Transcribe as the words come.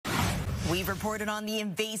We've reported on the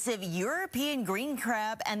invasive European green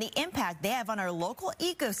crab and the impact they have on our local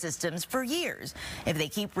ecosystems for years. If they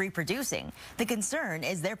keep reproducing, the concern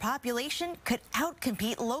is their population could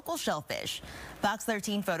outcompete local shellfish. Fox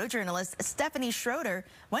 13 photojournalist Stephanie Schroder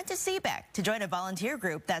went to Seabeck to join a volunteer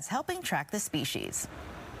group that's helping track the species.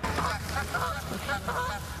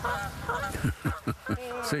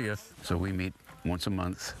 See ya. So we meet once a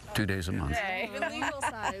month, 2 days a month. Legal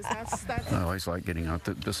size. That's I always like getting out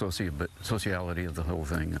the sociality of the whole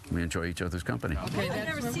thing. We enjoy each other's company. okay. I've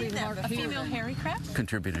never seen that. A female hairy crab?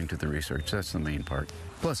 Contributing to the research, that's the main part.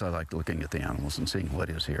 Plus, I like looking at the animals and seeing what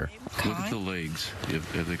is here. Look at the legs.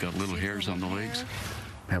 Have they got little hairs on the legs?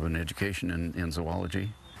 Have an education in zoology.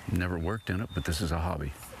 Never worked in it, but this is a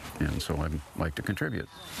hobby. And so I like to contribute.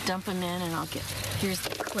 Dump them in and here's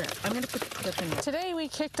the clip. I'm going to put the clip in there. Today we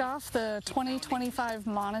kicked off the 2025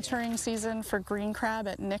 monitoring season for green crab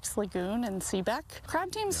at Nick's Lagoon in Seabeck.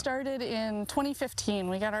 Crab team started in 2015.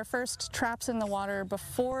 We got our first traps in the water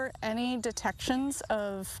before any detections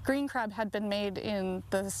of green crab had been made in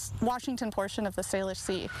the Washington portion of the Salish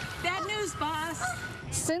Sea. Bad news, boss.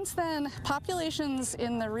 Since then, populations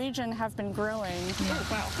in the region have been growing. Oh,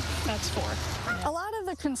 wow, that's 4. A lot of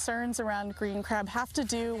the concerns around green crab have to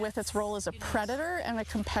do with its role as a predator and a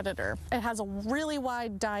competitor. It has a really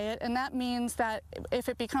wide diet, and that means that if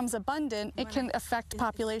it becomes abundant, it can affect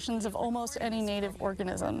populations of almost any native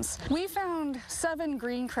organisms. We found 7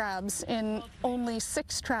 green crabs in only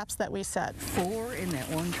 6 traps that we set. 4 in that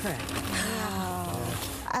one trap. Wow.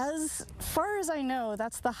 As far as I know,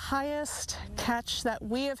 that's the highest catch that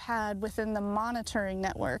we have had within the monitoring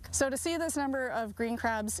network. So to see this number of green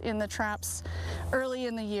crabs in the traps early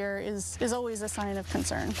in the year is always a sign of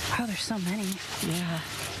concern. Oh, there's so many. Yeah.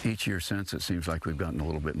 Each year since, it seems like we've gotten a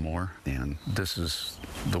little bit more, and this is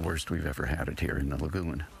the worst we've ever had it here in the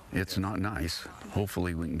lagoon. It's not nice.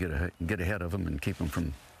 Hopefully we can get ahead of them and keep them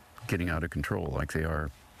from getting out of control like they are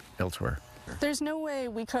elsewhere. There's no way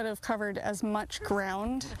we could have covered as much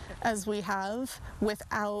ground as we have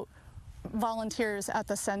without volunteers at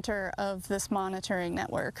the center of this monitoring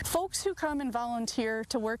network. Folks who come and volunteer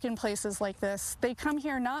to work in places like this, they come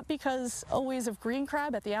here not because always of green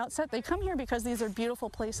crab at the outset, they come here because these are beautiful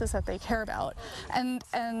places that they care about, and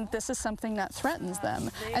this is something that threatens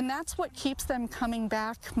them, and that's what keeps them coming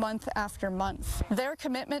back month after month. Their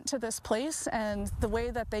commitment to this place and the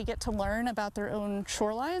way that they get to learn about their own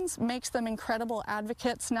shorelines makes them incredible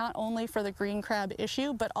advocates, not only for the green crab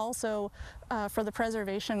issue, but also for the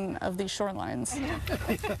preservation of these shorelines.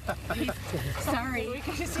 Sorry,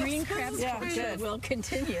 green crabs will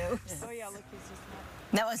continue.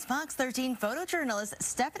 That was Fox 13 photojournalist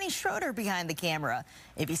Stephanie Schroder behind the camera.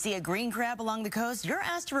 If you see a green crab along the coast, you're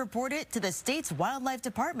asked to report it to the state's wildlife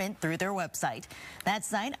department through their website. That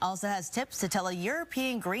site also has tips to tell a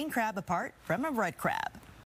European green crab apart from a red crab.